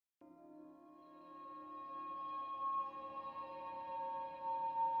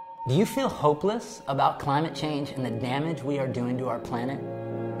Do you feel hopeless about climate change and the damage we are doing to our planet?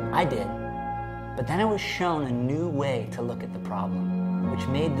 I did. But then I was shown a new way to look at the problem, which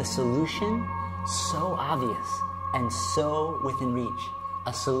made the solution so obvious and so within reach.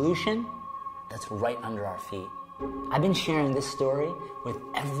 A solution that's right under our feet. I've been sharing this story with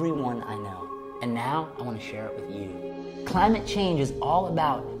everyone I know, and now I want to share it with you. Climate change is all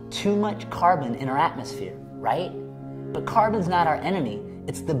about too much carbon in our atmosphere, right? But carbon's not our enemy.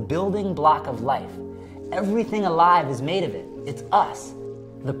 It's the building block of life. Everything alive is made of it. It's us.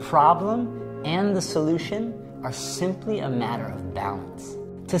 The problem and the solution are simply a matter of balance.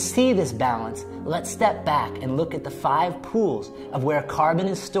 To see this balance, let's step back and look at the 5 pools of where carbon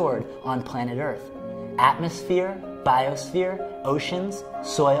is stored on planet Earth: atmosphere, biosphere, oceans,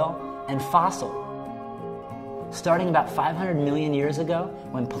 soil, and fossil. Starting about 500 million years ago,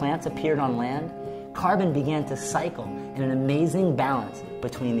 when plants appeared on land, carbon began to cycle in an amazing balance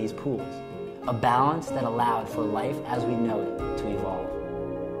between these pools, a balance that allowed for life as we know it to evolve.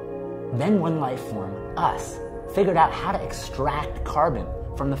 Then one life form, us, figured out how to extract carbon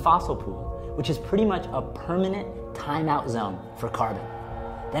from the fossil pool, which is pretty much a permanent timeout zone for carbon.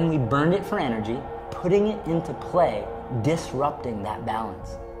 Then we burned it for energy, putting it into play, disrupting that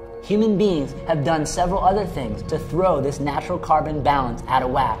balance. Human beings have done several other things to throw this natural carbon balance out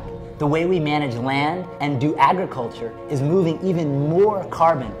of whack. The way we manage land and do agriculture is moving even more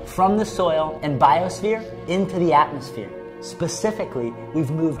carbon from the soil and biosphere into the atmosphere. Specifically, we've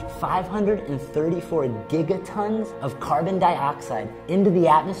moved 534 gigatons of carbon dioxide into the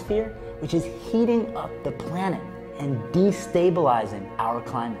atmosphere, which is heating up the planet and destabilizing our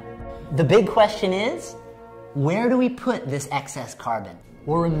climate. The big question is, where do we put this excess carbon?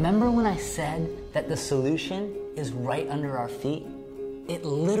 Well, remember when I said that the solution is right under our feet? It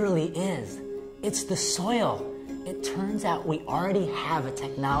literally is. It's the soil. It turns out we already have a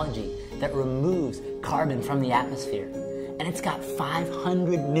technology that removes carbon from the atmosphere. And it's got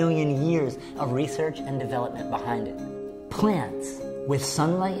 500 million years of research and development behind it. Plants, with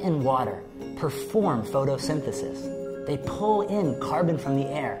sunlight and water, perform photosynthesis. They pull in carbon from the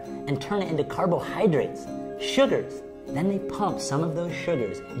air and turn it into carbohydrates, sugars. Then they pump some of those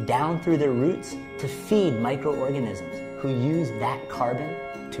sugars down through their roots to feed microorganisms who use that carbon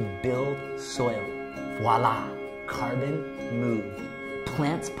to build soil. Voila, carbon moved.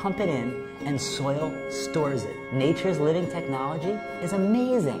 Plants pump it in and soil stores it. Nature's living technology is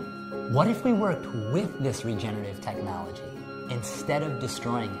amazing. What if we worked with this regenerative technology instead of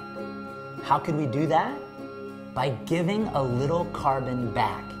destroying it? How could we do that? By giving a little carbon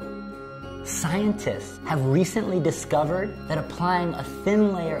back. Scientists have recently discovered that applying a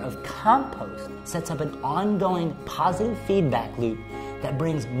thin layer of compost sets up an ongoing positive feedback loop that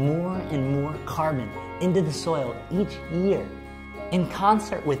brings more and more carbon into the soil each year. In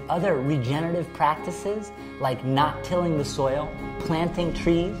concert with other regenerative practices like not tilling the soil, planting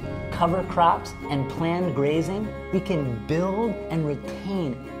trees, cover crops, and planned grazing, we can build and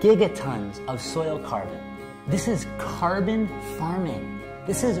retain gigatons of soil carbon. This is carbon farming.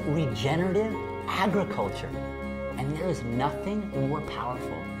 This is regenerative agriculture. And there is nothing more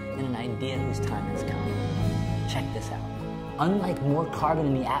powerful than an idea whose time has come. Check this out. Unlike more carbon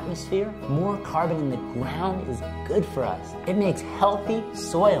in the atmosphere, more carbon in the ground is good for us. It makes healthy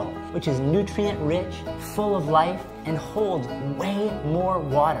soil, which is nutrient-rich, full of life, and holds way more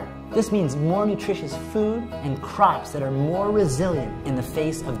water. This means more nutritious food and crops that are more resilient in the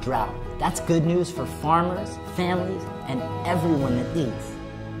face of drought. That's good news for farmers, families, and everyone that eats.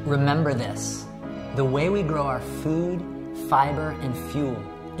 Remember this: the way we grow our food, fiber, and fuel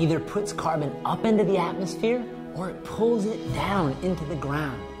either puts carbon up into the atmosphere or it pulls it down into the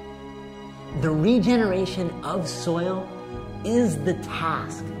ground. The regeneration of soil is the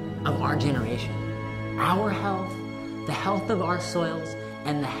task of our generation. Our health, the health of our soils,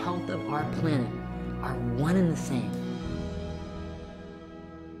 and the health of our planet are one and the same.